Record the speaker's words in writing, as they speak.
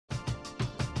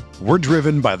We're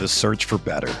driven by the search for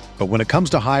better. But when it comes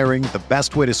to hiring, the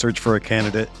best way to search for a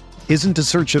candidate isn't to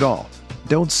search at all.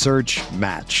 Don't search,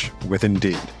 match with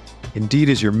Indeed. Indeed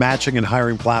is your matching and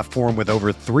hiring platform with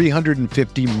over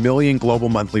 350 million global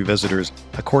monthly visitors,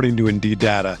 according to Indeed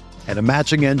data, and a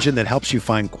matching engine that helps you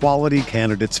find quality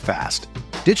candidates fast.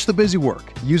 Ditch the busy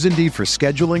work. Use Indeed for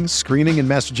scheduling, screening, and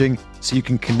messaging so you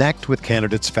can connect with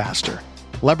candidates faster.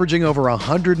 Leveraging over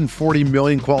 140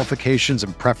 million qualifications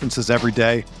and preferences every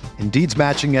day, Indeed's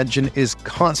matching engine is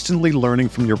constantly learning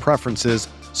from your preferences,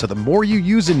 so the more you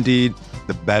use Indeed,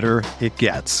 the better it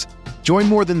gets. Join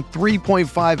more than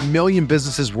 3.5 million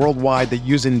businesses worldwide that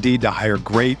use Indeed to hire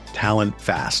great talent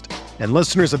fast. And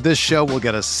listeners of this show will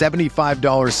get a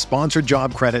 $75 sponsored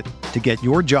job credit to get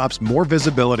your jobs more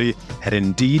visibility at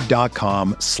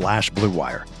Indeed.com/Blue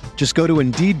Wire. Just go to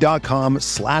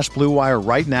Indeed.com/Blue Wire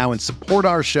right now and support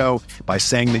our show by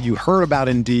saying that you heard about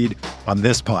Indeed on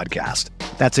this podcast.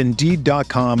 That's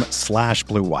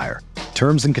Indeed.com/Blue Wire.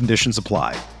 Terms and conditions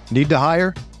apply. Need to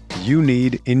hire? You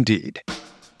need Indeed.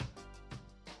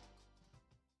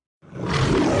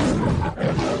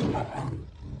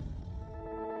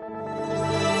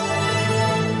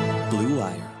 Blue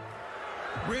Wire.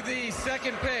 With the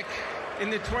second pick in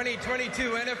the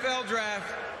 2022 NFL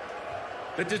Draft,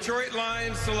 the Detroit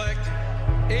Lions select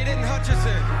Aiden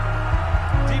Hutchinson,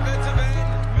 defensive end,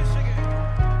 Michigan.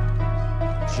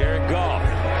 Jared Goff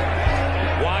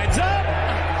winds up.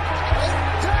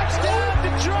 Touchdown,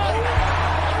 Detroit.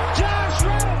 Josh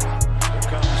Reynolds. Here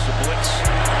comes the blitz.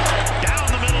 Down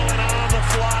the middle and on the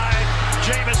fly.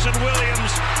 Jamison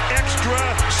Williams, extra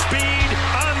speed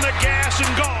on the gas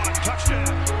and gone.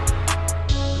 Touchdown.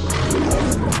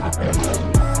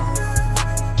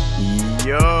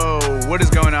 Yo, what is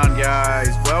going on, guys?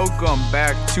 Welcome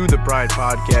back to the Pride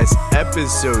Podcast,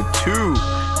 episode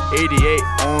 288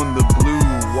 on the Blue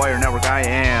Wire Network. I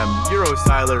am your host,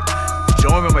 Tyler,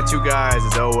 joined by my two guys,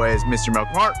 as always, Mr.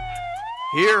 Malcolm Hart.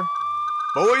 Here,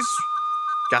 boys,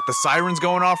 got the sirens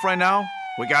going off right now.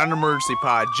 We got an emergency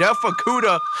pod. Jeff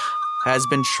Okudah has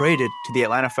been traded to the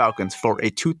Atlanta Falcons for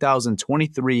a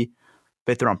 2023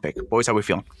 fifth-round pick. Boys, how we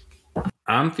feeling?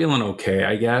 I'm feeling okay,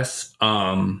 I guess.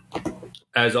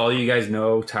 As all you guys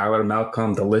know, Tyler,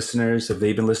 Malcolm, the listeners, if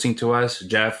they've been listening to us,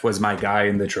 Jeff was my guy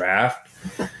in the draft.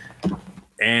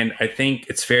 And I think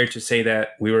it's fair to say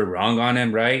that we were wrong on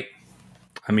him, right?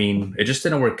 I mean, it just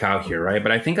didn't work out here, right?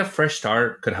 But I think a fresh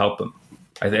start could help him.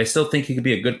 I still think he could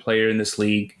be a good player in this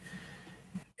league.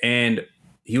 And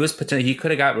he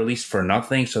could have got released for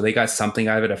nothing, so they got something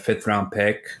out of it, a fifth-round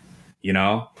pick, you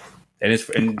know?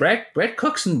 And Brett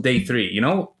Cook's in day 3. You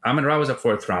know, Amon-Ra was a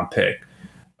 4th-round pick.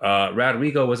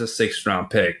 Rodrigo was a 6th-round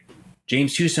pick.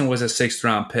 James Houston was a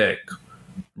 6th-round pick.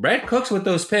 Brett Cook's with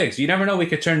those picks. You never know, we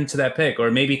could turn into that pick,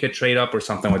 or maybe he could trade up or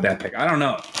something with that pick. I don't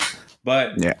know.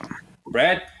 But yeah,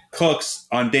 Brett Cook's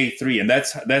on day 3, and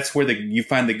that's where you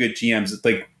find the good GMs. It's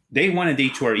like day 1 and day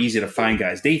 2 are easy to find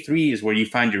guys. Day 3 is where you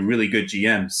find your really good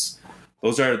GMs.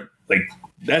 Those are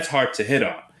that's hard to hit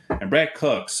on. And Brett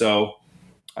Cook, so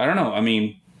I don't know. I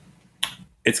mean,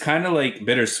 it's kind of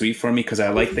bittersweet for me because I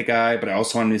like the guy, but I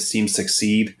also want his team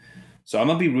succeed. So I'm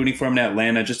going to be rooting for him in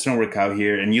Atlanta. Just didn't work out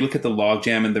here. And you look at the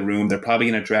logjam in the room, they're probably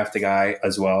going to draft a guy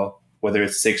as well, whether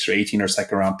it's 6 or 18 or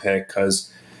 2nd-round pick,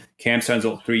 because Cam Sutton's a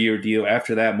 3-year deal.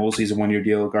 After that, Mosley's a 1-year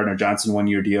deal. Gardner Johnson,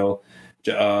 1-year deal.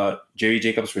 Jerry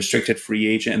Jacobs, restricted free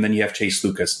agent. And then you have Chase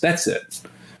Lucas. That's it.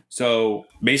 So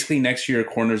basically next year,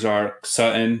 corners are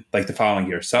Sutton, the following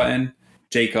year. Sutton,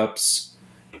 Jacobs,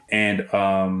 and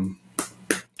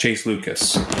Chase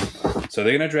Lucas. So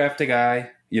they're going to draft a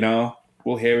guy, you know.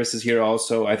 Will Harris is here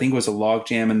also. I think it was a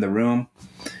logjam in the room,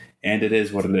 and it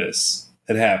is what it is.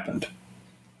 It happened.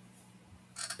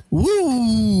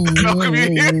 Woo! Malcolm,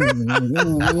 you here?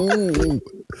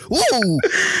 Woo!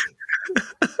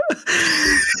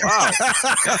 Wow.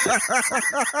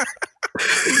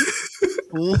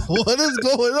 What is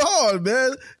going on,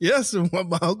 man? Yes,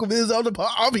 Malcolm is on the pod.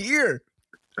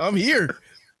 I'm here.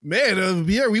 Man,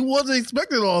 Pierre, we wasn't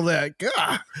expecting all that.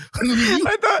 God,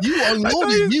 you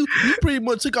unloaded. You pretty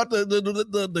much took out the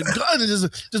gun and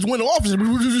just went off. Just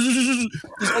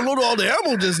unloaded all the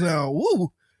ammo just now.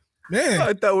 Woo, man!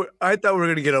 I thought we were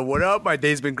gonna get a 1-up. My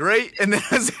day's been great, and then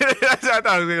I thought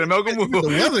I was gonna Malcolm. The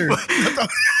weather.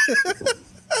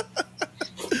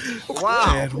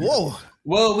 Wow. Man, whoa.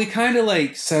 Well, we kind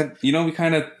of said, you know, we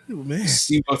kind of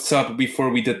see what's up before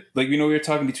we did, we were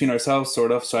talking between ourselves,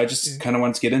 sort of. So I just kind of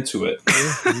wanted to get into it.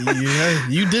 Yeah,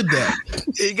 you did that.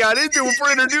 He got into it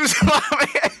before introducing him.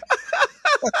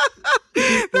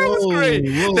 That was great.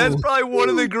 Whoa. That's probably one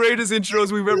of the greatest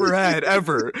intros we've ever had,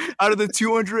 ever. Out of the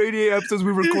 288 episodes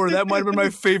we've recorded, that might have been my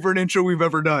favorite intro we've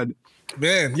ever done.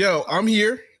 Man, yo, I'm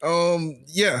here.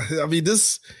 Yeah,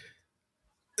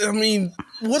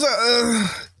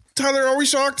 Tyler, are we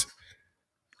shocked?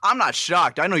 I'm not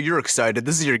shocked. I know you're excited.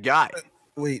 This is your guy.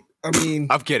 Wait, I'm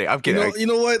kidding. You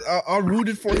know what? I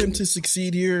rooted for him to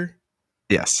succeed here.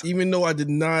 Yes. Even though I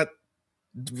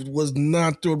was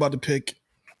not thrilled about the pick.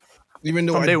 Even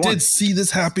though I did see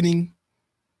this happening.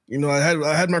 You know, I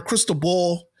had my crystal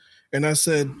ball, and I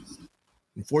said,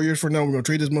 4 years from now, we're gonna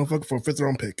trade this motherfucker for a 5th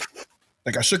round pick.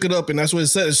 Like, I shook it up, and that's what it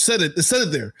said. It said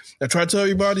it there. I tried to tell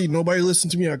everybody. Nobody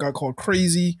listened to me. I got called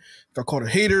crazy. Got called a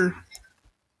hater.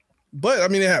 But, I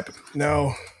mean, it happened.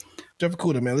 Now, Jeff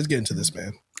Okudah, man, let's get into this,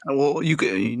 man. Well,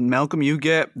 Malcolm, you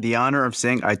get the honor of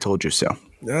saying, I told you so.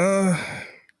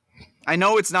 I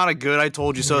know it's not a good I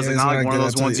told you so. It's not like one of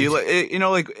those ones.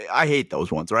 I hate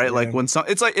those ones, right? Yeah. Like when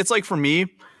it's like for me,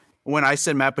 when I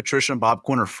said Matt Patricia and Bob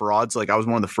Quinn are frauds, like I was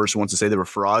one of the first ones to say they were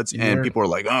frauds, and people were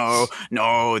like, "Oh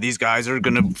no, these guys are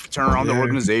gonna turn around the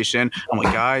organization." I'm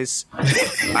like, guys,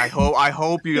 I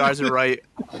hope you guys are right,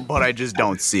 but I just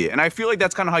don't see it. And I feel like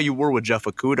that's kind of how you were with Jeff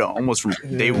Okudah, almost from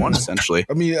day one, essentially.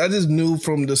 I mean, I just knew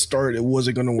from the start it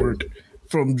wasn't gonna work.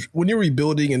 From when you're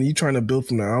rebuilding and you're trying to build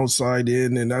from the outside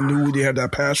in, and I knew they had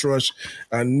that pass rush.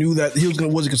 I knew that he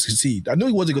wasn't going to succeed. I knew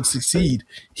he wasn't going to succeed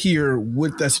here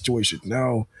with that situation.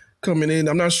 Now, coming in,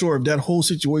 I'm not sure if that whole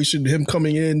situation, him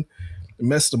coming in,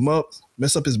 messed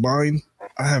up his mind.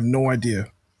 I have no idea.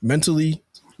 Mentally,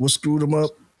 what screwed him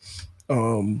up.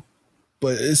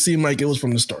 But it seemed like it was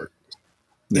from the start.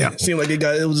 Yeah. It seemed like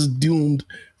it was doomed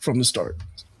from the start.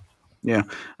 Yeah.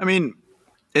 I mean,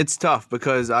 it's tough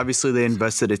because obviously they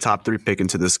invested a top 3 pick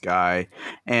into this guy,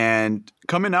 and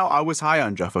coming out, I was high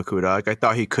on Jeff Okudah. Like, I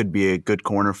thought he could be a good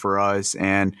corner for us,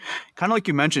 and kind of like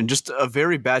you mentioned, just a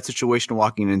very bad situation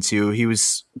walking into. He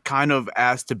was kind of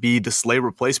asked to be the Slay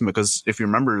replacement because if you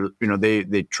remember,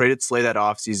 they traded Slay that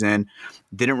offseason,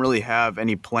 didn't really have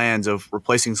any plans of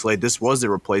replacing Slay. This was the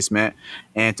replacement,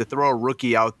 and to throw a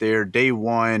rookie out there day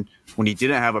one when he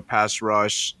didn't have a pass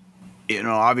rush,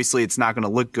 obviously it's not going to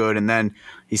look good. And then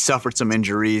he suffered some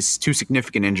injuries, 2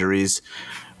 significant injuries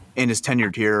in his tenure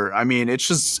here. I mean,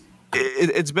 it's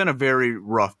been a very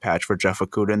rough patch for Jeff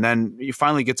Okudah. And then he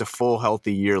finally gets a full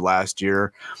healthy year last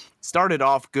year. Started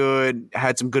off good,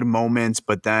 had some good moments,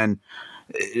 but then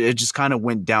it just kind of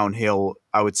went downhill,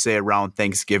 I would say, around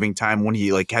Thanksgiving time when he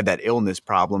had that illness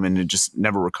problem and it just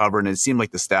never recovered. And it seemed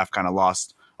like the staff kind of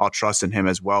lost all trust in him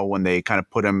as well when they kind of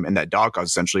put him in that doghouse,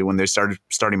 essentially, when they started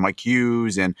starting Mike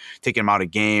Hughes and taking him out of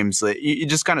games. You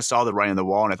just kind of saw the writing on the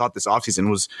wall, and I thought this offseason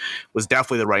was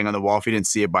definitely the writing on the wall if you didn't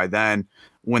see it by then.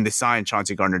 When they signed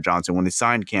Chauncey Gardner-Johnson, when they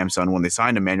signed Cam Sutton, when they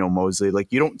signed Emmanuel Mosley,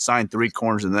 you don't sign 3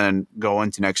 corners and then go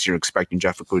into next year expecting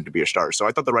Jeff Okudah to be a starter. So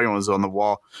I thought the writing was on the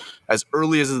wall as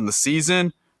early as in the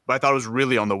season, but I thought it was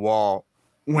really on the wall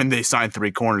when they signed 3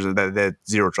 corners and that they had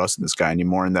zero trust in this guy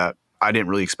anymore, and that I didn't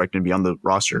really expect him to be on the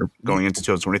roster going into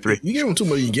 2023. You gave him too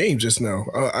many games just now.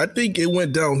 I think it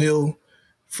went downhill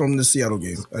from the Seattle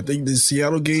game. I think the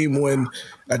Seattle game when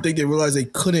I think they realized they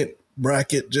couldn't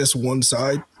bracket just one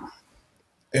side.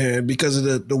 And because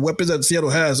of the weapons that Seattle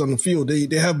has on the field, they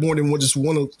have more than just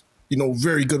one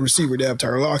very good receiver. They have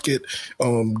Tyler Lockett,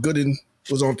 Gooden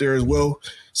was on there as well.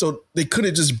 So they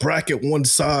couldn't just bracket one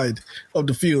side of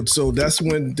the field. So that's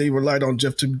when they relied on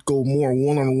Jeff to go more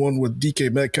one-on-one with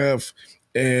DK Metcalf.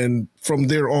 And from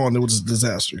there on, it was a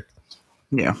disaster.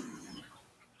 Yeah.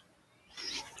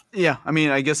 Yeah, I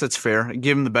mean, I guess that's fair.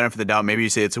 Give him the benefit of the doubt. Maybe you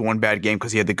say it's a one bad game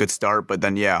because he had the good start, but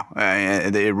then,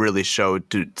 it really showed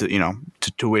to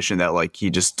tuition that, he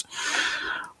just –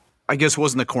 I guess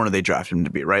wasn't the corner they drafted him to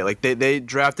be, right? They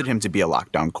drafted him to be a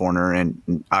lockdown corner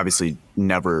and obviously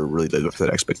never really lived up to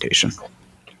that expectation.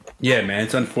 Yeah, man,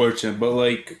 it's unfortunate. But,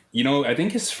 I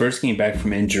think his first game back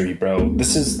from injury, bro,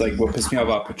 this is, what pissed me off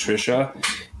about Patricia,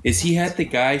 is he had the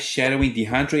guy shadowing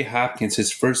DeAndre Hopkins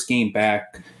his first game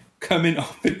back coming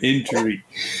off an injury,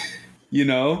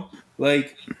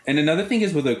 And another thing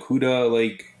is with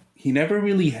Okudah, he never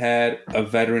really had a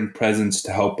veteran presence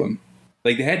to help him.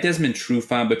 They had Desmond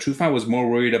Trufant, but Trufant was more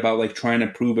worried about trying to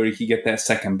prove that he could get that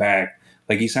second bag.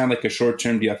 He signed a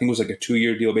short-term deal. I think it was a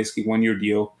 2-year deal, basically 1-year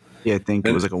deal. Yeah, I think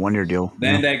it was a 1-year deal.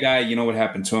 Then that guy, what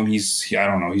happened to him? I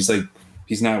don't know.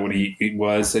 He's not what he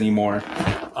was anymore.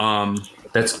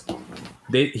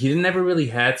 He never really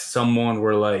had someone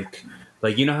where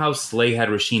how Slay had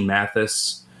Rasheed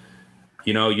Mathis.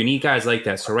 You need guys like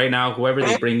that. So right now, whoever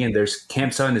they bring in, there's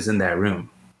Cam Sutton is in that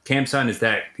room. Cam Sutton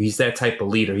he's that type of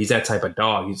leader. He's that type of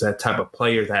dog. He's that type of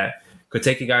player that could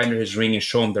take a guy under his ring and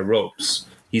show him the ropes.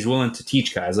 He's willing to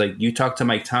teach guys. Like, you talk to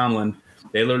Mike Tomlin,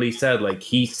 they literally said, like,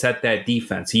 he set that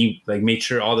defense. He, like, made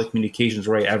sure all the communications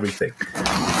were right, everything.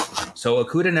 So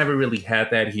Okudah never really had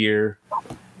that here.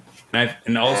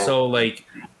 And also, like,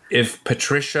 if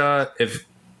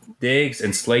Diggs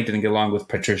and Slade didn't get along with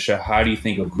Patricia, how do you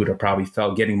think Okudah probably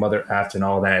felt getting mother effed and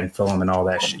all that and film and all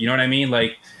that shit? You know what I mean?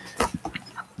 Like,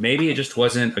 maybe it just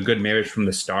wasn't a good marriage from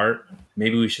the start.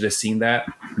 Maybe we should have seen that.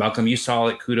 Malcolm, you saw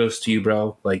it. Kudos to you,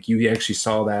 bro. Like, you actually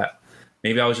saw that.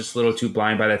 Maybe I was just a little too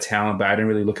blind by the talent, but I didn't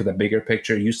really look at the bigger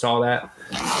picture. You saw that?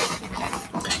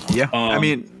 Yeah. I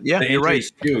mean, yeah, you're right.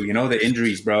 Too, you know, the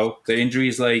injuries, bro. The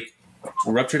injuries, like,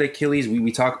 ruptured Achilles.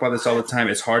 We talk about this all the time.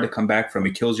 It's hard to come back from.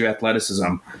 It kills your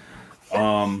athleticism.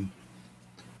 I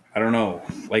don't know.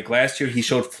 Like, last year, he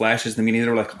showed flashes. I mean, they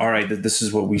were like, all right, this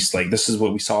is what we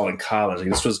saw in college. Like,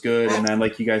 this was good. And then,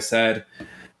 like you guys said,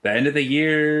 the end of the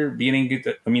year,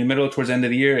 middle towards the end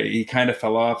of the year, he kind of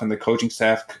fell off, and the coaching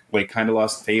staff, like, kind of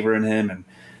lost favor in him. And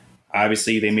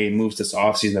obviously, they made moves this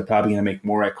offseason. They're probably going to make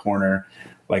more at corner.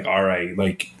 Like, all right,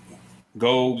 like,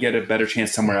 go get a better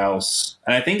chance somewhere else.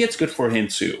 And I think it's good for him,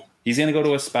 too. He's going to go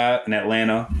to a spot in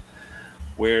Atlanta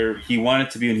where he wanted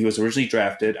to be when he was originally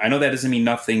drafted. I know that doesn't mean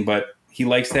nothing, but he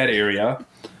likes that area.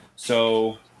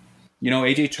 So, you know,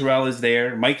 AJ Terrell is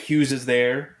there. Mike Hughes is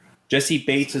there. Jesse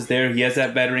Bates is there. He has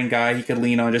that veteran guy he could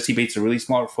lean on. Jesse Bates is a really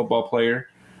smart football player.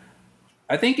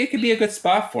 I think it could be a good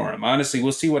spot for him. Honestly,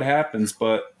 we'll see what happens,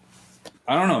 but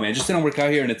I don't know, man. It just didn't work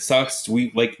out here, and it sucks.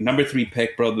 We, like, number 3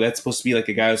 pick, bro. That's supposed to be like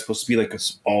a guy who's supposed to be like a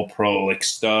all-pro, like,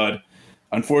 stud.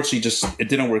 Unfortunately, just it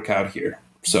didn't work out here.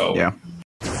 So yeah.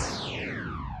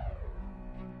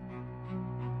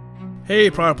 Hey,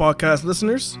 Pride Podcast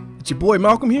listeners. It's your boy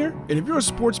Malcolm here, and if you're a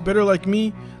sports bettor like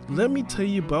me, let me tell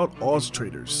you about Odds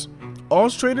Traders.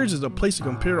 Odds Traders is a place to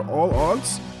compare all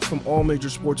odds from all major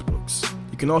sports books.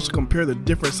 You can also compare the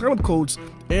different sign-up codes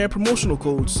and promotional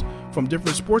codes from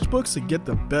different sports books to get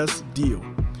the best deal.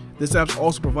 This app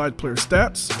also provides player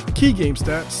stats, key game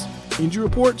stats, injury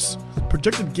reports,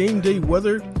 projected game day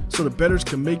weather, so the bettors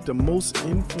can make the most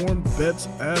informed bets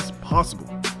as possible.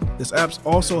 This app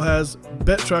also has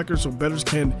bet trackers so bettors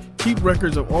can keep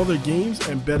records of all their games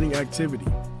and betting activity.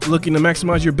 Looking to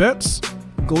maximize your bets?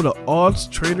 Go to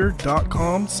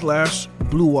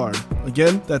oddstrader.com/bluewire.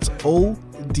 Again, that's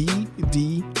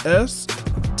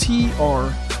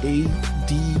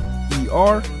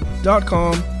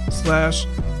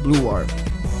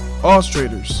oddstrader.com/bluewire. Odds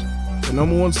Traders, the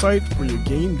 #1 site for your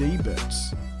game day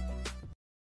bets.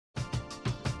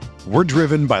 We're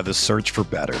driven by the search for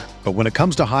better. But when it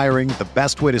comes to hiring, the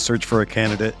best way to search for a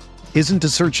candidate isn't to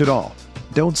search at all.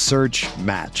 Don't search,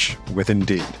 match with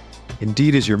Indeed.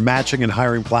 Indeed is your matching and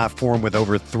hiring platform with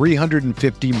over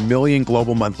 350 million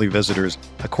global monthly visitors,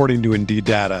 according to Indeed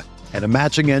data, and a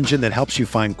matching engine that helps you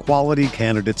find quality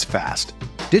candidates fast.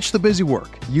 Ditch the busy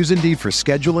work. Use Indeed for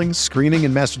scheduling, screening,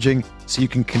 and messaging so you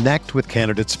can connect with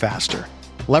candidates faster.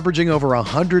 Leveraging over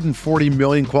 140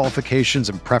 million qualifications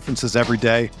and preferences every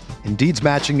day, Indeed's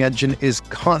matching engine is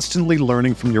constantly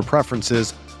learning from your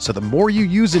preferences, so the more you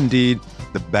use Indeed,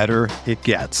 the better it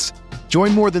gets.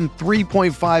 Join more than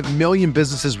 3.5 million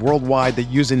businesses worldwide that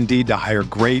use Indeed to hire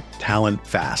great talent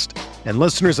fast. And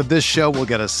listeners of this show will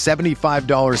get a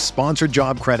 $75 sponsored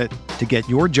job credit to get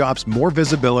your jobs more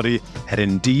visibility at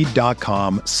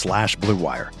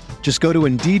Indeed.com/BlueWire. Just go to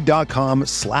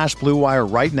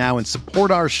Indeed.com/BlueWire right now and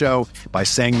support our show by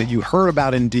saying that you heard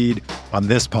about Indeed on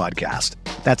this podcast.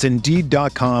 That's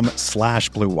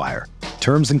Indeed.com/BlueWire.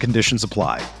 Terms and conditions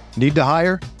apply. Need to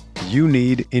hire? You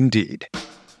need Indeed.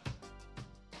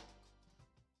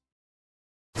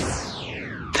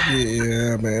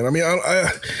 Yeah, man. I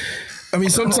mean,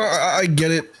 sometimes I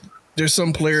get it. There's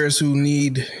some players who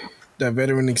need that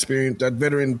veteran experience, that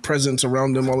veteran presence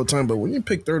around them all the time. But when you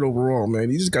pick 3rd overall, man,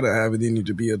 you just gotta have it in you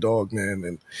to be a dog, man.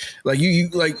 And like you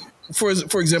like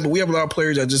for example, we have a lot of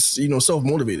players that just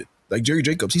self-motivated. Like Jerry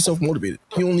Jacobs, he's self-motivated.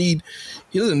 He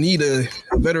doesn't need a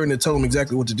veteran to tell him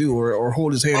exactly what to do or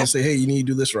hold his hand and say, hey, you need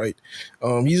to do this right.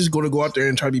 He's just going to go out there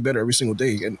and try to be better every single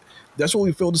day. And that's what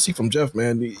we failed to see from Jeff,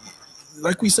 man.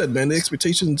 Like we said, man, the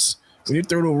expectations when you're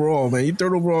 3rd overall, man, you're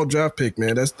 3rd overall draft pick,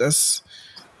 man. That's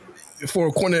for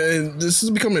a corner, and this is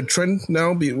becoming a trend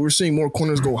now. We're seeing more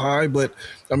corners go high, but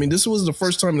I mean, this was the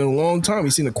first time in a long time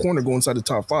we've seen a corner go inside the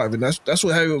top 5, and that's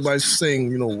what everybody's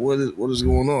saying. What is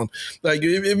going on? Like,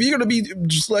 if you're gonna be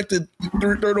selected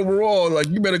 3rd overall, like,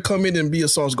 you better come in and be a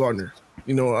Sauce Gardner.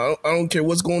 I don't care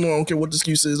what's going on. I don't care what the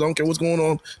excuse is. I don't care what's going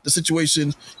on. The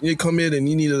situation, you need to come in and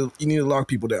you need to lock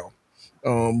people down.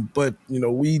 But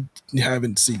we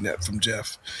haven't seen that from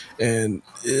Jeff, and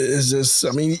it's just,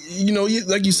 I mean,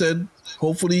 like you said,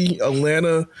 hopefully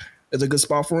Atlanta is a good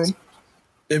spot for him.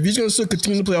 If he's going to still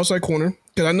continue to play outside corner,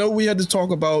 because I know we had to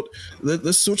talk about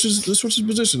let's switch his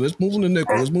position. Let's move him to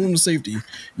nickel. Let's move him to safety.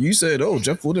 You said, "Oh,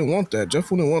 Jeff wouldn't want that.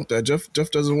 Jeff wouldn't want that. Jeff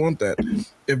doesn't want that."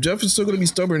 If Jeff is still going to be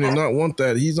stubborn and not want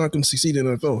that, he's not going to succeed in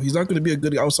the NFL. He's not going to be a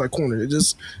good outside corner. It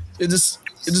just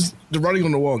the writing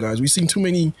on the wall, guys. We've seen too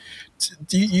many.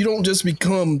 You don't just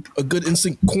become a good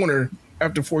instinct corner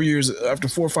after 4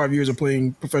 or 5 years of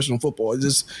playing professional football. It's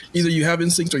just either you have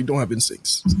instincts or you don't have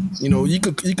instincts. You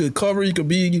could cover, you could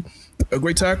be a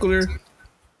great tackler,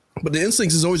 but the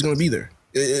instincts is always going to be there.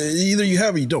 Either you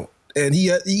have or you don't. And he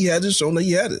hasn't shown that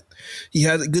he had it. He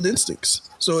had good instincts.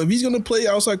 So if he's going to play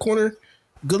outside corner,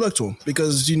 good luck to him,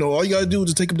 because all you got to do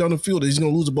is to take him down the field and he's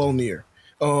going to lose the ball in the air.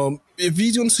 If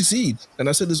he's going to succeed, and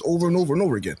I said this over and over and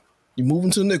over again, you move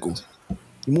him to the nickel.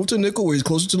 You move to the nickel where he's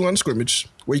closer to the line of scrimmage,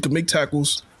 where he can make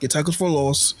tackles, get tackles for a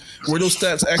loss, where those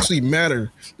stats actually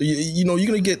matter. You're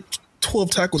going to get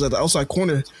 12 tackles at the outside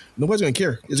corner. Nobody's going to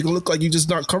care. It's going to look like you're just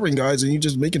not covering guys and you're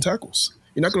just making tackles.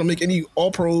 You're not going to make any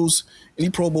All-Pros, any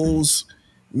Pro Bowls,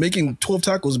 making 12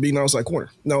 tackles being an outside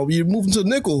corner. Now, if you move into the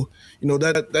nickel,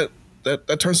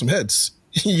 that turns some heads.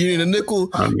 You're in a nickel,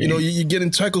 you're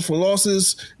getting tackles for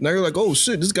losses. Now you're like, oh,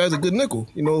 shit, this guy's a good nickel.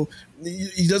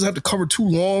 He doesn't have to cover too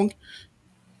long.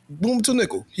 Boom to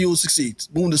nickel, he will succeed.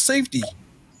 Boom to safety,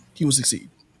 he will succeed.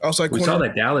 Outside corner. We saw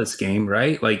that Dallas game,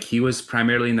 right? Like, he was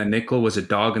primarily in the nickel, was a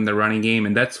dog in the running game,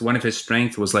 and that's one of his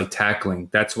strengths was like tackling.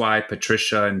 That's why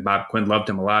Patricia and Bob Quinn loved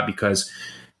him a lot, because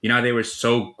they were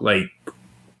so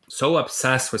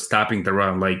obsessed with stopping the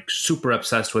run, like super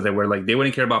obsessed with it, where like they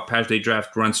wouldn't care about pass, they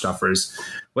draft run stuffers,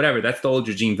 whatever. That's the old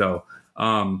regime though.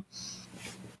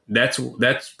 That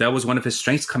was one of his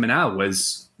strengths coming out,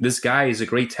 was this guy is a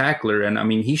great tackler. And I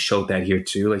mean, he showed that here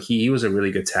too. Like he was a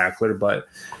really good tackler, but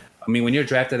I mean, when you're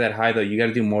drafted that high though, you got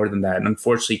to do more than that. And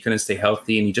unfortunately, he couldn't stay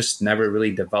healthy, and he just never really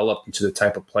developed into the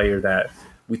type of player that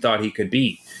we thought he could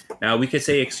be. Now, we could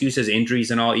say excuses,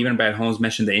 injuries and all. Even Brad Holmes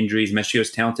mentioned the injuries, mentioned he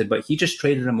was talented, but he just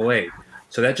traded him away.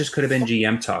 So that just could have been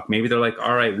GM talk. Maybe they're like,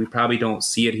 all right, we probably don't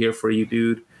see it here for you,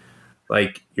 dude.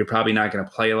 Like, you're probably not going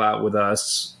to play a lot with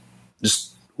us.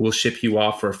 Just we'll ship you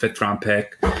off for a 5th-round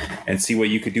pick and see what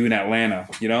you could do in Atlanta.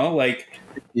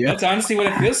 That's honestly what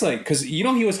it feels like. Because, he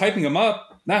was hyping him up.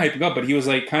 Not hyping up, but he was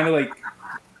like kind of like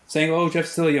saying, oh, Jeff's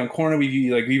still a young corner. We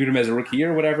viewed him as a rookie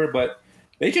or whatever, but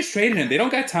they just traded him. They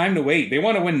don't got time to wait. They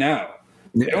want to win now.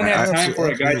 They don't have time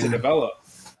for a guy to develop.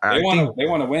 They want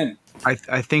to win. I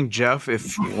think Jeff,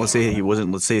 if let's say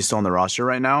he's still on the roster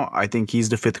right now, I think he's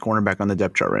the 5th cornerback on the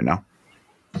depth chart right now.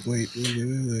 Wait.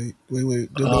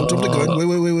 Don't jump the gun. Wait.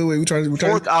 We're trying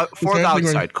fourth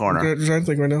outside corner. We're trying to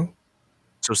think right now.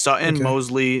 So Sutton, okay.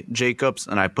 Mosley, Jacobs,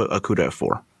 and I put Okudah at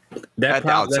 4. At the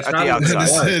outside.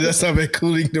 That's not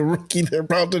including the rookie they're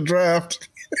about to draft.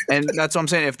 And that's what I'm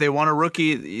saying. If they want a rookie,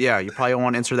 you probably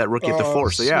want to insert that rookie at the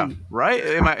 4. So right?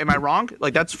 Am I wrong?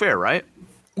 Like, that's fair, right?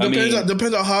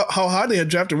 Depends on how high they had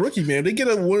drafted rookie, man. They get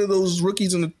one of those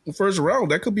rookies in the first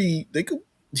round.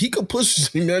 He could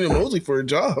push Emmanuel Mosley for a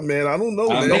job, man. I don't know.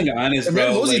 I'm being honest,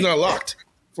 Emmanuel Mosley's not locked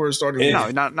for a starting. No,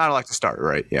 not locked to start,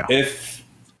 right? Yeah.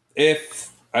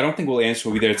 If I don't think we'll answer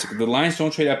will be there. The Lions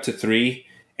don't trade up to 3,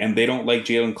 and they don't like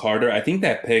Jalen Carter. I think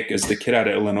that pick is the kid out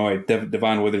of Illinois,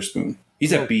 Devon Witherspoon.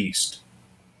 He's a beast.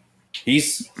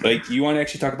 He's like, you want to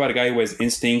actually talk about a guy who has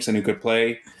instincts and who could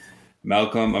play.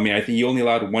 Malcolm, I mean, I think he only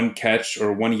allowed 1 catch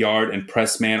or 1 yard and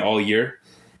press man all year.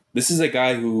 This is a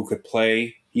guy who could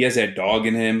play. He has that dog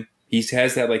in him. He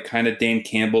has that like kind of Dan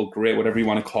Campbell grit, whatever you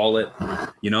want to call it.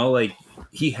 Like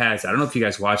he has. I don't know if you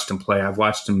guys watched him play. I've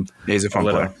watched him. He's a fun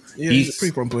player. Yeah, he's a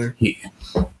pretty fun player.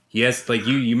 He has, like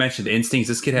you mentioned, instincts.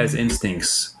 This kid has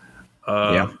instincts.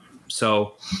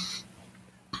 So.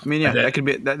 I mean, that could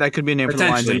be a name for the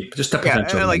Lions. Just a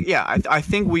potential. I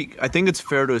think it's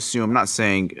fair to assume. I'm not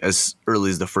saying as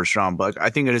early as the first round, but I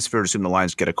think it is fair to assume the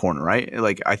Lions get a corner, right?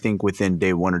 Like, I think within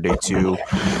day 1 or day 2,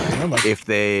 if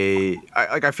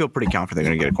I feel pretty confident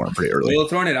they're going to get a corner pretty early. Well,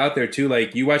 throwing it out there too,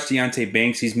 like you watch Deonte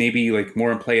Banks, he's maybe like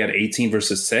more in play at 18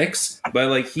 versus 6, but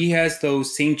like he has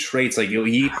those same traits. Like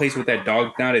he plays with that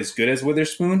dog, not as good as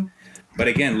Witherspoon, but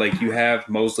again, like you have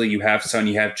Mosley, you have Son,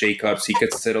 you have Jacobs. He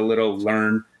could sit a little,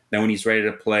 learn. Then when he's ready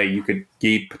to play, you could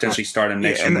potentially start him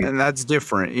next year. And that's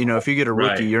different. If you get a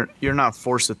rookie, you're not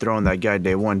forced to throw in that guy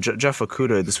day 1. Jeff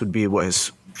Okudah, this would be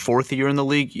his 4th year in the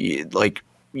league. Like,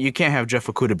 you can't have Jeff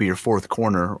Okudah be your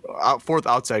 4th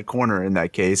outside corner in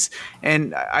that case.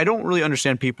 And I don't really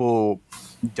understand people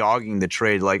dogging the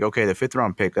trade. Like, okay, the 5th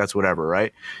round pick, that's whatever,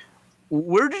 right?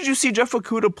 where did you see Jeff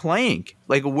Okudah playing?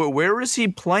 Like, where is he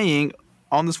playing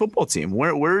on this football team?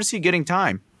 Where is he getting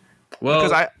time? Well,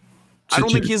 because I don't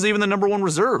think he's even the number one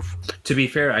reserve. To be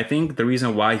fair, I think the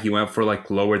reason why he went for like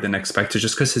lower than expected is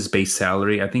just because his base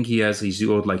salary. I think he's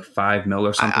owed like $5 million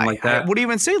or something like that. I would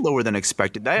even say lower than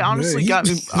expected. That honestly got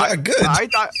me.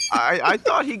 I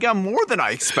thought he got more than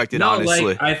I expected. No, honestly,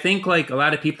 like I think like a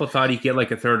lot of people thought he'd get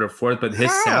like a third or fourth, but his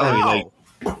salary like.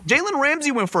 Jalen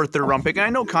Ramsey went for a third round pick, and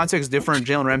I know context is different.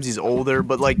 Jalen Ramsey's older,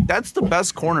 but like that's the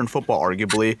best corner in football,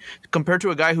 arguably, compared to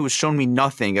a guy who has shown me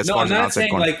nothing as far as an outside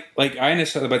corner. I'm not saying like I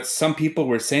understand, but some people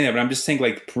were saying that, but I'm just saying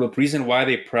like the reason why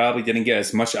they probably didn't get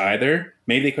as much either.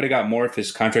 Maybe they could have got more if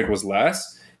his contract was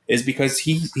less. Is because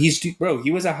he's due, bro. He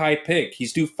was a high pick.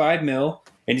 He's due $5 million.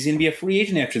 And he's going to be a free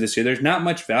agent after this year. There's not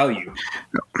much value.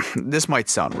 This might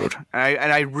sound rude.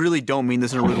 And I really don't mean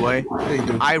this in a rude way.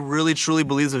 I really, truly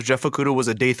believe if Jeff Okudah was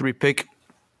a day 3 pick,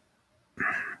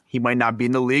 he might not be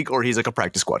in the league, or he's like a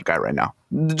practice squad guy right now.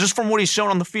 Just from what he's shown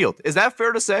on the field. Is that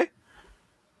fair to say?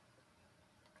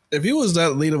 If he was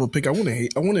that late of a pick, I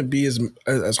wouldn't be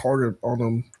as hard on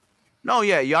him. No,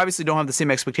 yeah, you obviously don't have the same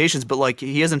expectations, but like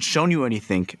he hasn't shown you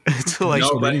anything. To like,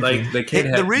 no, but like the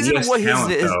kid. The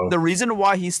reason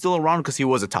why he's still around because he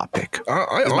was a top pick.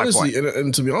 I honestly,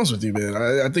 and to be honest with you, man,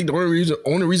 I think the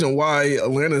only reason why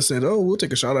Atlanta said, "Oh, we'll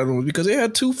take a shot at him," was because they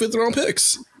had 2 5th-round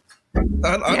picks.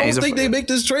 I don't think they make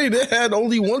this trade. They had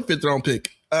only 1 5th-round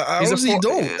pick. I honestly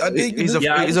don't. I think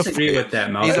I disagree with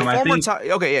that, Malcolm.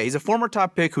 He's a former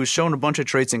top pick who's shown a bunch of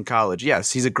traits in college.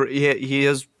 Yes, he's a great. He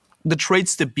has the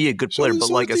traits to be a good player,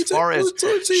 but like as far as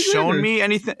shown me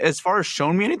anything,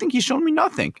 he's shown me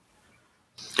nothing.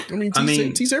 I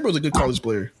mean, T. Sabre's a good college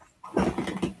player.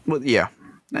 Well, yeah.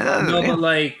 But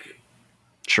like,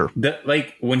 sure.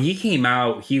 Like when he came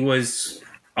out, he was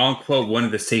unquote one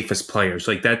of the safest players.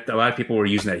 Like that, a lot of people were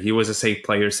using that. He was a safe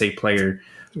player.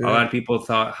 Yeah. A lot of people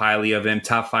thought highly of him.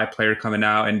 Top 5 player coming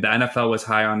out, and the NFL was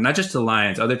high on not just the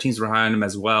Lions. Other teams were high on him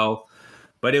as well.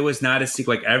 But it was not a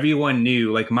secret. Like everyone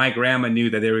knew, like my grandma knew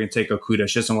that they were going to take Okudah.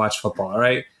 She doesn't watch football, all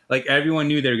right? Like everyone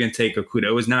knew they were going to take Okudah.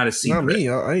 It was not a secret. Not me.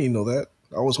 I didn't know that.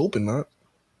 I was hoping not.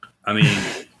 I mean,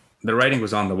 the writing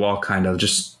was on the wall, kind of.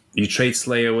 Just you trade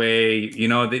Slay away. You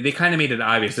know, they kind of made it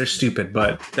obvious. They're stupid,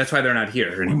 but that's why they're not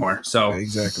here anymore. So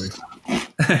exactly.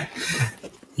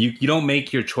 you don't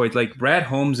make your choice. Like Brad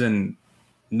Holmes, and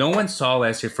no one saw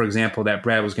last year, for example, that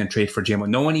Brad was going to trade for JMO.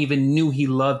 No one even knew he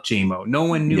loved JMO. No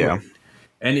one knew it.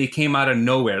 And it came out of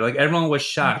nowhere. Like everyone was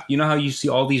shocked. You know how you see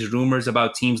all these rumors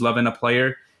about teams loving a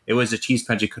player? It was the Chiefs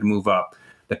potentially could move up.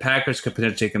 The Packers could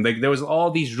potentially take him. Like there was all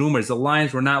these rumors. The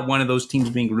Lions were not one of those teams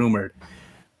being rumored.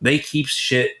 They keep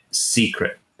shit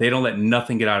secret. They don't let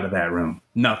nothing get out of that room.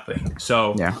 Nothing.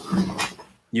 So,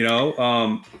 you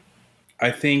know,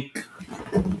 I think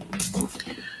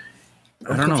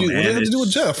I don't know, man. What does it have to do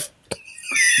with Jeff?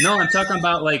 No, I'm talking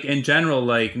about like in general,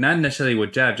 like not necessarily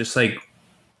with Jeff, just like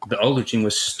the old regime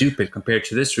was stupid compared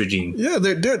to this regime. Yeah,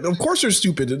 they're of course they're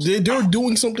stupid. They're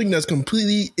doing something that's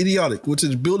completely idiotic, which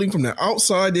is building from the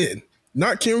outside in.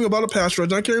 Not caring about a pass rush,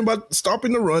 not caring about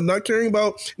stopping the run, not caring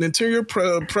about an interior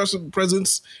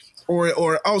presence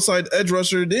or outside edge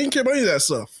rusher. They didn't care about any of that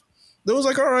stuff. They was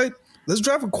like, all right, let's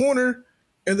draft a corner,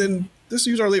 and then let's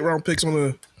use our late round picks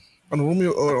on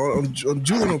Romeo or on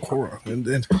Julian Okora, and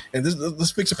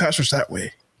let's fix the pass rush that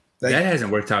way. That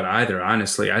hasn't worked out either,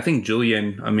 honestly. I think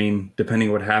Julian, I mean, depending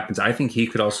on what happens, I think he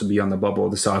could also be on the bubble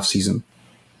this offseason.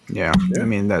 Yeah. I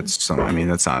mean, that's not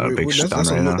a big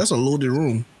stunt right now. That's a loaded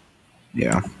room.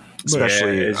 Yeah.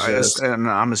 Especially, and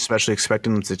I'm especially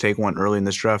expecting them to take one early in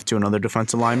this draft to another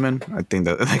defensive lineman. I think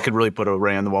that they could really put a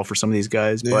ray on the wall for some of these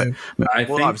guys. But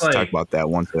we'll obviously talk about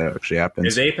that once that actually happens.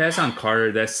 If they pass on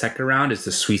Carter, that second round is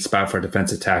the sweet spot for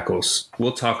defensive tackles.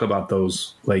 We'll talk about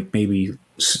those like maybe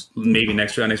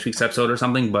next week's episode or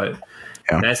something. But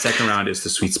that second round is the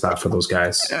sweet spot for those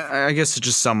guys. I guess to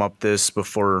just sum up this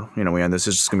before we end this,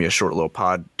 is just gonna be a short little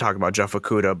pod talking about Jeff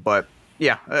Okudah. But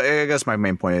yeah, I guess my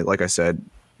main point, like I said,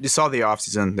 you saw the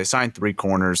offseason. They signed 3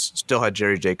 corners, still had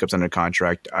Jerry Jacobs under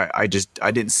contract. I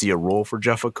didn't see a role for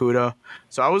Jeff Okudah.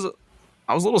 So I was a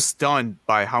little stunned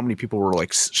by how many people were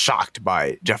like shocked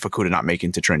by Jeff Okudah not making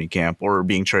it to training camp or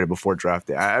being traded before draft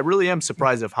day. I really am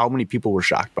surprised of how many people were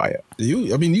shocked by it.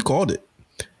 You called it.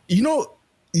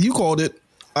 You called it.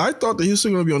 I thought that he was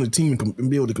still going to be on the team and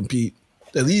be able to compete.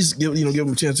 At least give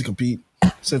him a chance to compete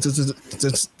since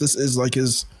this is like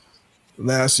his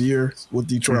last year with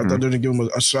Detroit. I thought they didn't give him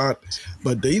a shot,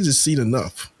 but they just seen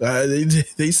enough.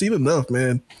 They seen enough,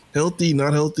 man. Healthy,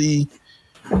 not healthy.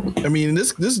 I mean,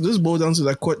 this boils down to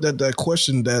that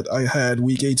question that I had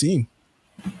week 18.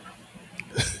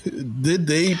 Did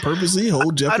they purposely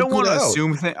hold Jeff? I don't want to out?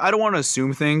 assume. I don't want to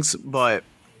assume things, but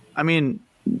I mean,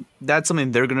 that's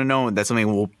something they're gonna know, and that's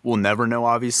something we'll never know,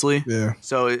 obviously. Yeah.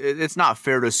 So it's not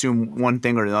fair to assume one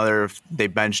thing or another if they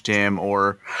benched him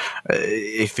or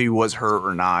if he was hurt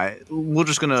or not. We're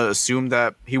just gonna assume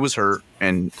that he was hurt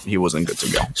and he wasn't good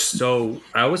to go. So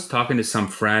I was talking to some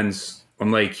friends.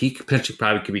 I'm like, he potentially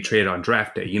probably could be traded on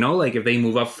draft day. You know, like if they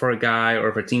move up for a guy or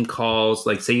if a team calls,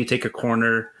 like say you take a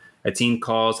corner, a team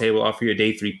calls, hey, we'll offer you a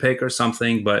day 3 pick or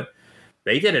something, but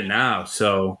they did it now.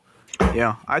 So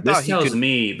yeah, I thought this tells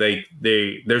me like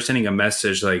they're sending a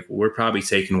message like we're probably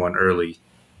taking one early.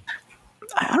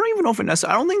 I don't even know if it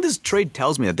necessarily. I don't think this trade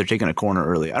tells me that they're taking a corner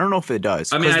early. I don't know if it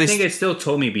does. I mean, I think it still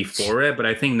told me before it, but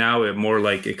I think now it more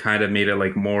like it kind of made it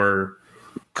like more.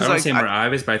 I don't want to say more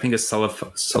obvious, but I think it's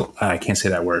I can't say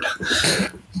that word.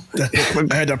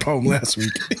 I had that problem last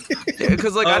week.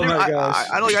 Because like I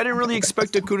didn't really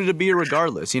expect Okudah to be here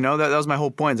regardless. You know, that was my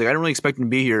whole point. Like I didn't really expect him to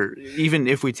be here, even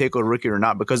if we take a rookie or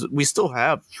not, because we still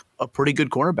have a pretty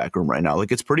good cornerback room right now.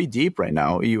 Like it's pretty deep right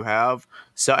now. You have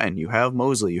Sutton, you have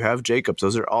Mosley, you have Jacobs.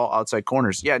 Those are all outside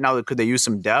corners. Yeah. Now could they use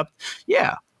some depth?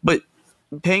 Yeah, but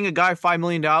paying a guy $5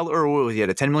 million or what was he at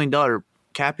a $10 million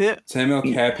cap hit? $10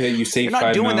 million cap hit. You save. You're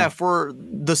not doing that for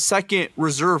the second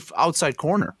reserve outside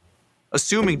corner.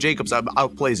 Assuming Jacobs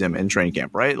outplays him in training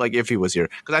camp, right? Like if he was here,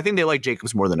 because I think they like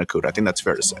Jacobs more than Okudah. I think that's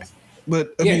fair to say.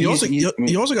 But I mean, you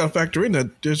also got to factor in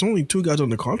that there's only 2 guys on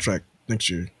the contract next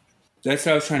year. That's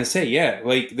what I was trying to say. Yeah,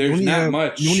 like there's not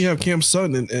much. You only have Cam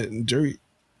Sutton and Jerry.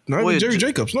 Not even Jerry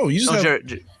Jacobs. No, you just have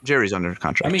Jerry's under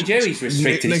contract. I mean, Jerry's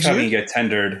restricted. He's probably gonna get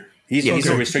tendered. He's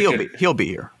restricted. He'll be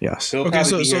here. Yes. He'll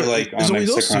probably be here like on like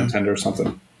 6 round tender or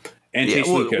something. And Chase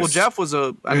Lucas. Well, Jeff was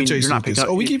a. I mean, Chase you're not picking up.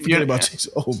 Oh, we keep forgetting about Chase.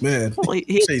 Oh man,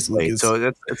 Chase Lucas.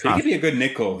 So it's not. He could be a good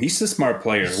nickel. He's a smart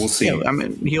player. We'll see. Yeah, I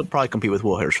mean, he'll probably compete with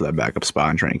Will Harris for that backup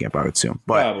spot in training camp, I would assume.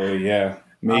 But, probably, yeah,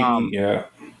 maybe, yeah.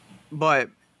 But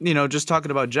just talking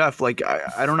about Jeff, like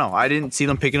I don't know. I didn't see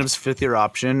them picking up his 5th-year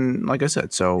option, like I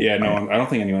said. So yeah, no, I don't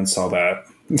think anyone saw that.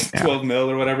 12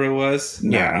 mil or whatever it was.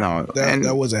 Nah. Yeah, no,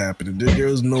 that wasn't happening. There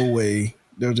was no way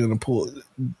they were going to pull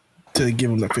to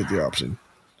give him that 5th-year option.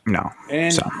 No.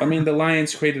 And I mean, the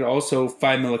Lions created also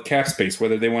 $5 million cap space,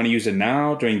 whether they want to use it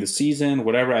now during the season,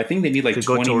 whatever. I think they need like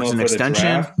 $20 million for extension.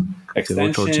 The draft.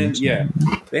 Extension, yeah.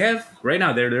 They have right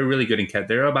now. They're really good in cap.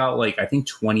 They're about like I think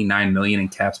 $29 million in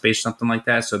cap space, something like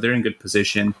that. So they're in good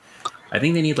position. I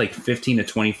think they need like 15 to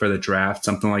 20 for the draft,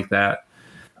 something like that.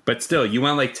 But still, you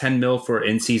want like 10 mil for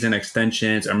in-season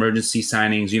extensions, emergency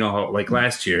signings. You know how like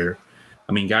last year.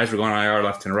 I mean, guys were going on IR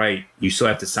left and right. You still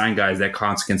have to sign guys that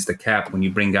counts against the cap when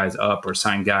you bring guys up or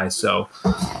sign guys. So,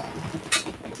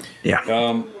 yeah,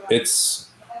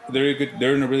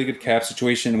 they're in a really good cap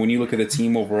situation. When you look at the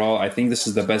team overall, I think this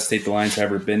is the best state the Lions have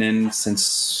ever been in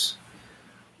since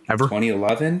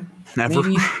 2011. Never.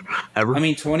 Maybe. Ever. I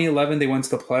mean, 2011 they went to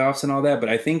the playoffs and all that, but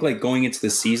I think like going into the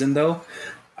season though,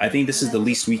 I think this is the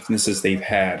least weaknesses they've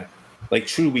had. Like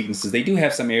true weaknesses. They do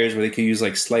have some areas where they could use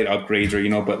like slight upgrades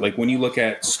or, but like when you look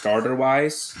at starter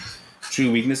wise,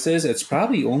 true weaknesses, it's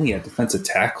probably only at defensive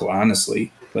tackle,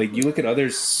 honestly. Like you look at other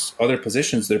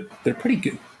positions, they're pretty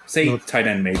good. Say tight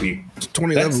end maybe.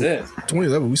 2011, that's it.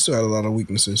 2011, we still had a lot of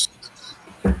weaknesses.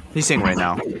 He's saying right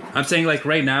now. I'm saying like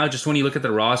right now, just when you look at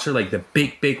the roster, like the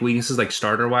big weaknesses like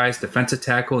starter wise, defensive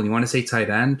tackle, and you want to say tight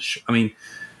end, I mean,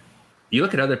 you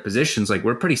look at other positions, like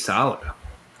we're pretty solid.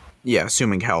 Yeah,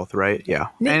 assuming health, right? Yeah.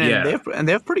 And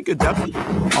they have pretty good depth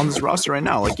on this roster right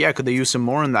now. Like, yeah, could they use some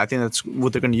more? And I think that's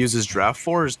what they're going to use this draft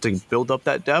for, is to build up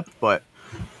that depth. But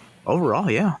overall,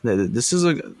 yeah, this is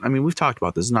we've talked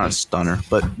about this. It's not a stunner,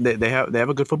 but they have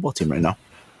a good football team right now.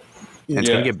 And it's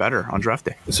going to get better on draft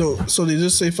day. So they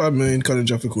just say $5 million cutting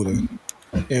Jeff Okudah.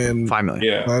 And $5 million.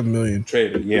 Yeah. $5 million.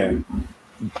 Traded, yeah.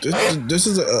 This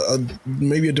is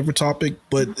maybe a different topic,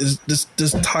 but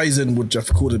this ties in with Jeff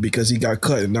Okudah because he got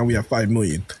cut and now we have $5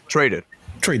 million. Traded.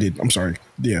 I'm sorry.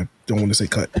 Yeah, don't want to say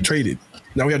cut. Traded.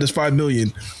 Now we have this $5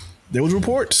 million. There was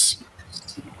reports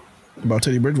about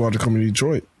Teddy Bridgewater coming to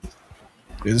Detroit.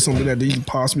 Is it something that they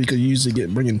possibly could use to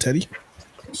bring in Teddy?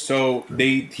 So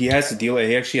he has a deal.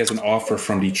 He actually has an offer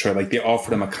from Detroit. Like they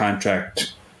offered him a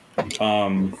contract. It's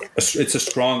a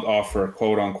strong offer,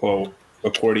 quote unquote.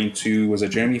 According to, was it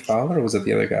Jeremy Fowler or was it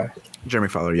the other guy? Jeremy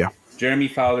Fowler, yeah. Jeremy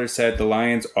Fowler said the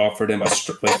Lions offered him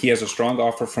he has a strong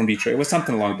offer from Detroit. It was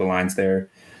something along the lines there.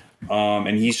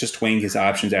 And he's just weighing his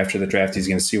options after the draft. He's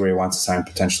going to see where he wants to sign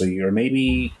potentially, or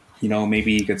maybe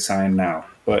he could sign now.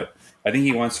 But I think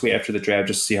he wants to wait after the draft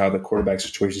just to see how the quarterback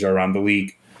situations are around the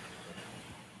league.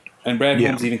 And Brad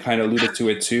Holmes even kind of alluded to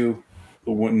it too.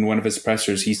 In one of his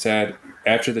pressers, he said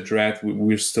after the draft,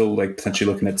 we're still like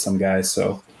potentially looking at some guys.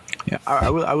 So yeah, I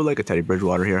would like a Teddy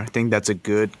Bridgewater here. I think that's a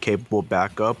good, capable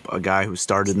backup, a guy who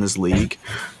started in this league,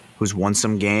 who's won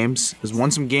some games,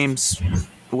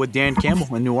 with Dan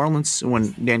Campbell in New Orleans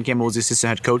when Dan Campbell was the assistant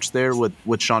head coach there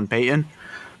with Sean Payton.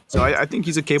 So I think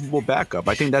he's a capable backup.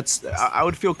 I think I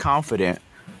would feel confident.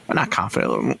 Not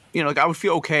confident, like I would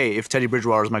feel okay if Teddy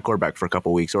Bridgewater was my quarterback for a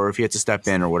couple of weeks, or if he had to step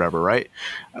in or whatever, right?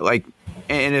 Like,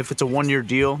 and if it's a 1-year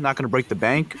deal, not going to break the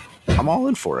bank, I'm all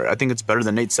in for it. I think it's better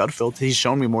than Nate Sudfeld. He's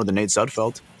shown me more than Nate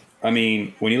Sudfeld. I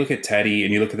mean, when you look at Teddy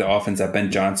and you look at the offense that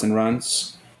Ben Johnson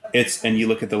runs, and you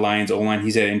look at the Lions O-line,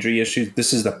 he's had injury issues.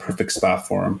 This is the perfect spot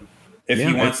for him. If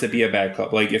he wants to be a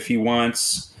backup, like if he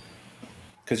wants,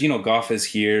 because Goff is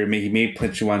here, maybe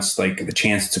potentially wants like a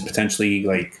chance to potentially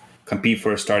like compete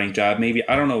for a starting job. Maybe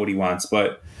I don't know what he wants,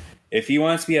 but if he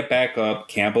wants to be a backup,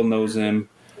 Campbell knows him.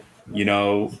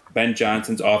 Ben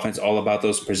Johnson's offense all about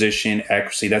those position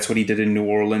accuracy. That's what he did in New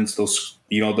Orleans. Those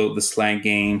the slant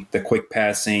game, the quick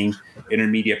passing,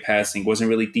 intermediate passing, wasn't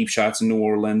really deep shots in New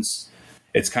Orleans.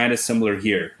 It's kind of similar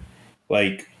here.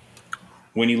 Like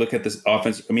when you look at this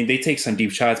offense, I mean they take some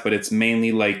deep shots, but it's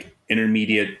mainly like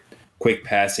intermediate, quick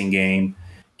passing game.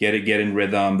 Get in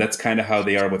rhythm. That's kind of how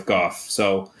they are with Goff.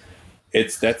 So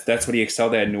that's what he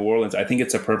excelled at in New Orleans. I think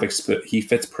it's a perfect split. He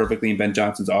fits perfectly in Ben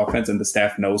Johnson's offense, and the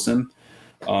staff knows him.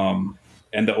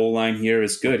 And the O-line here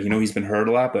is good. He's been hurt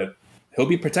a lot, but he'll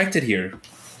be protected here.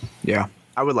 Yeah,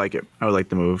 I would like it. I would like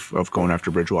the move of going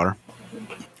after Bridgewater.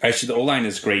 Actually, the O-line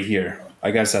is great here.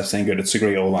 I gotta stop saying good. It's a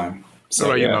great O-line. So,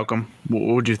 what about you, Malcolm?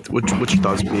 What's your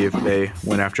thoughts be if they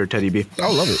went after Teddy B?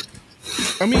 I love it.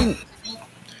 I mean,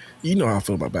 you know how I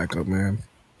feel about backup, man.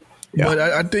 Yeah. But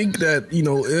I think that,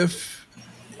 if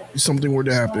something were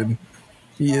to happen,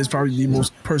 he is probably the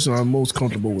most person I'm most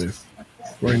comfortable with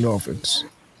running the offense.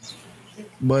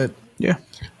 But yeah,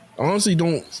 I honestly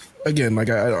don't. Again, like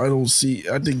I don't see.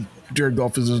 I think Jared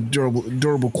Goff is a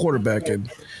durable quarterback,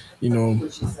 and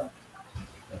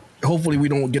hopefully we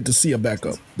don't get to see a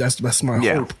backup. That's my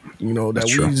hope. That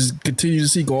we just continue to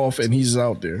see Goff and he's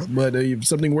out there. But if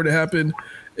something were to happen,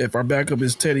 if our backup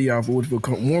is Teddy, I would feel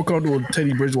more comfortable with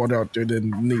Teddy Bridgewater out there than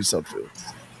Nate Sudfeld.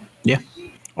 Yeah,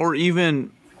 or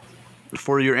even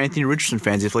for your Anthony Richardson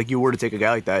fans, if you were to take a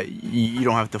guy like that, you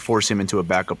don't have to force him into a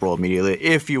backup role immediately.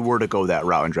 If you were to go that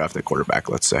route and draft a quarterback,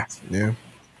 let's say,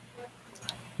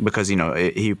 because he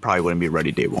probably wouldn't be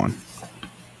ready day one,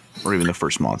 or even the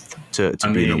first month to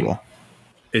be in the role.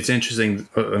 It's interesting.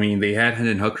 I mean, they had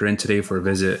Hendon Hooker in today for a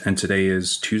visit, and today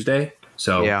is Tuesday.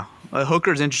 So yeah,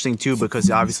 Hooker's interesting too because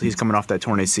obviously he's coming off that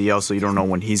torn ACL, so you don't know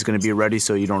when he's going to be ready.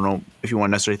 So you don't know if you want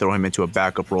to necessarily throw him into a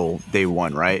backup role day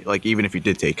one, right? Like even if you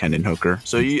did take Hendon Hooker.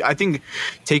 So I think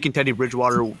taking Teddy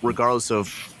Bridgewater, regardless of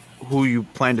who you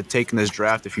plan to take in this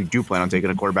draft, if you do plan on taking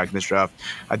a quarterback in this draft,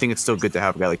 I think it's still good to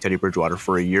have a guy like Teddy Bridgewater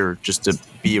for a year just to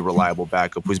be a reliable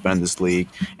backup who's been in this league,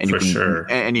 and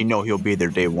and he'll be there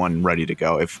day one, ready to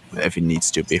go if he needs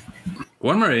to be.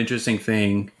 One more interesting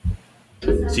thing.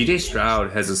 CJ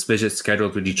Stroud has a visit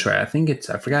scheduled with Detroit. I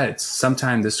forgot it's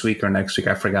sometime this week or next week.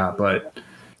 I forgot, but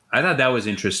I thought that was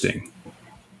interesting.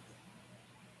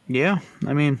 Yeah,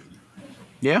 I mean,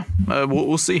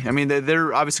 we'll see. I mean,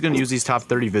 they're obviously going to use these top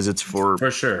 30 visits for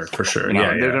sure. They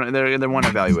want to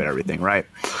evaluate everything, right?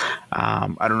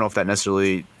 I don't know if that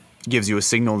necessarily gives you a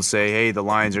signal to say, hey, the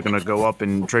Lions are going to go up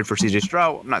and trade for CJ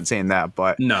Stroud. I'm not saying that,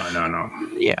 but no.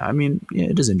 Yeah, I mean,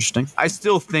 it is interesting. I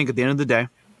still think at the end of the day,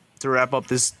 to wrap up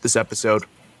this episode,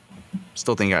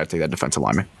 still think I got to take that defensive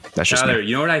lineman. That's just Tyler, me.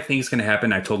 You know what I think is going to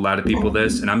happen? I told a lot of people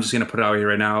this, and I'm just going to put it out here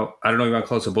right now. I don't know if you want to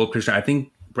close a bold prediction. I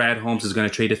think Brad Holmes is going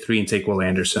to trade at 3 and take Will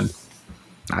Anderson.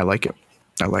 I like it.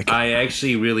 I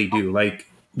actually really do. Like,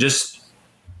 just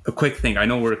a quick thing. I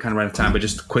know we're kind of running out of time, but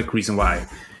just a quick reason why.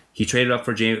 He traded up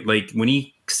for James. Like, when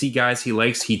he see guys he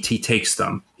likes, he takes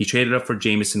them. He traded up for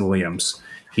Jamison Williams.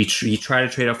 He tried to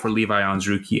trade up for Levi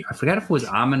Onwuzurike. I forgot if it was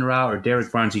Amon-Ra or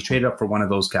Derek Barnes. He traded up for one of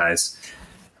those guys.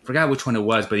 I forgot which one it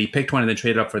was, but he picked one and then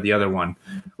traded up for the other one.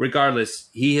 Regardless,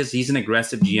 he's an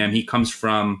aggressive GM. He comes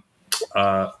from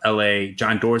L.A.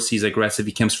 John Dorsey's aggressive.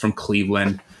 He comes from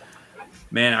Cleveland.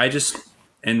 Man,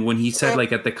 and when he said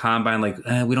at the combine,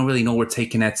 we don't really know we're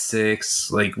taking at 6.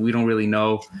 We don't really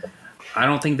know.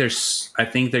 I think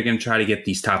they're going to try to get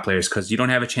these top players because you don't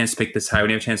have a chance to pick this high. When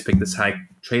you have a chance to pick this high,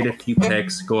 trade a few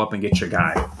picks, go up and get your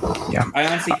guy. Yeah. I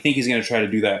honestly think he's going to try to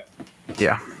do that.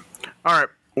 Yeah. All right.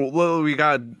 Well, we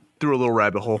got through a little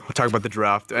rabbit hole. We'll talk about the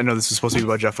draft. I know this is supposed to be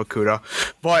about Jeff Okudah,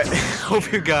 but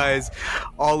hope you guys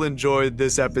all enjoyed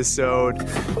this episode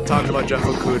talking about Jeff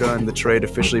Okudah and the trade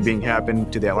officially being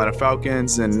happened to the Atlanta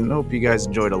Falcons. And hope you guys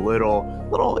enjoyed a little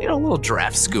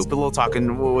draft scoop, a little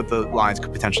talking what the Lions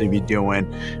could potentially be doing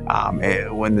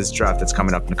when this draft that's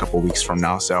coming up in a couple weeks from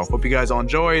now. So hope you guys all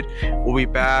enjoyed. We'll be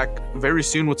back very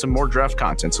soon with some more draft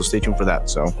content. So stay tuned for that.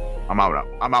 So I'm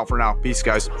out for now. Peace,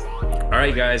 guys. All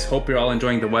right, guys. Hope you're all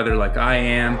enjoying the weather like I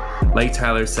am. Like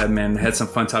Tyler said, man, had some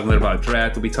fun talking a little about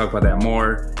draft. We'll be talking about that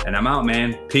more. And I'm out,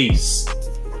 man. Peace.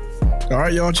 All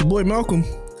right, y'all. It's your boy Malcolm.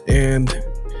 And,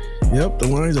 yep, the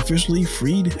Lions officially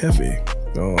freed Hefe.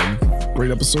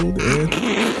 Great episode. And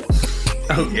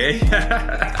okay.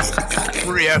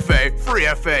 Free FA.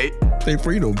 They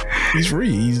freed him. He's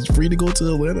free. He's free to go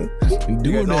to Atlanta and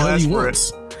do whatever the hell he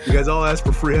wants. You guys all asked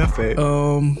for free FA.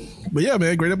 But yeah,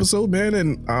 man, great episode, man,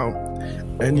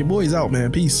 and your boy's out, man.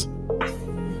 Peace.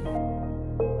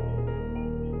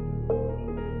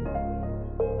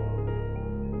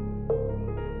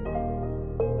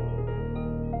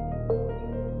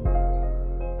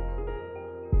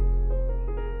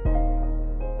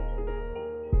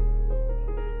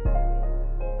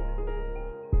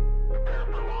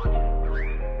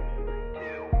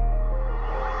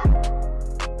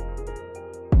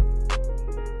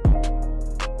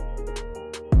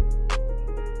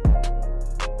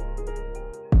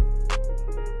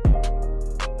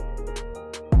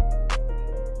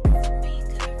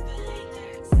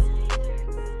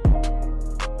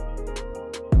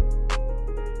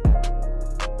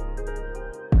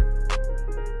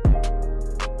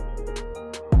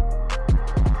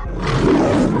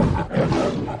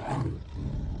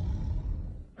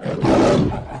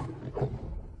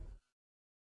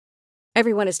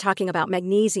 Everyone is talking about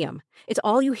magnesium. It's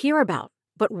all you hear about.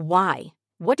 But why?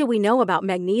 What do we know about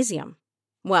magnesium?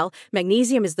 Well,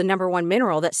 magnesium is the number one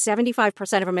mineral that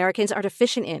 75% of Americans are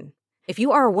deficient in. If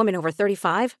you are a woman over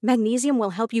 35, magnesium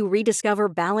will help you rediscover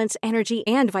balance, energy,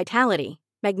 and vitality.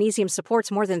 Magnesium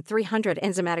supports more than 300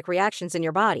 enzymatic reactions in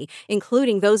your body,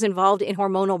 including those involved in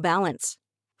hormonal balance.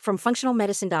 From functional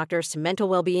medicine doctors to mental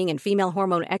well-being and female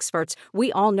hormone experts,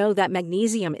 we all know that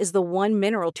magnesium is the one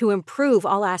mineral to improve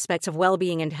all aspects of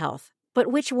well-being and health. But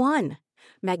which one?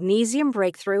 Magnesium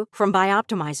Breakthrough from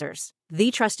Bioptimizers,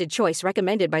 the trusted choice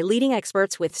recommended by leading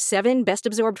experts with 7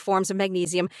 best-absorbed forms of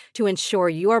magnesium to ensure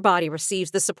your body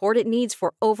receives the support it needs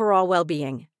for overall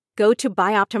well-being. Go to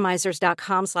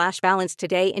bioptimizers.com/balance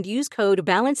today and use code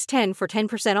BALANCE10 for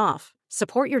 10% off.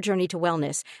 Support your journey to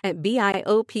wellness at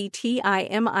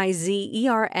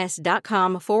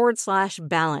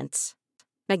bioptimizers.com/balance.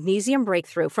 Magnesium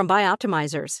Breakthrough from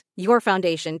Bioptimizers, your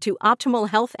foundation to optimal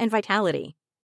health and vitality.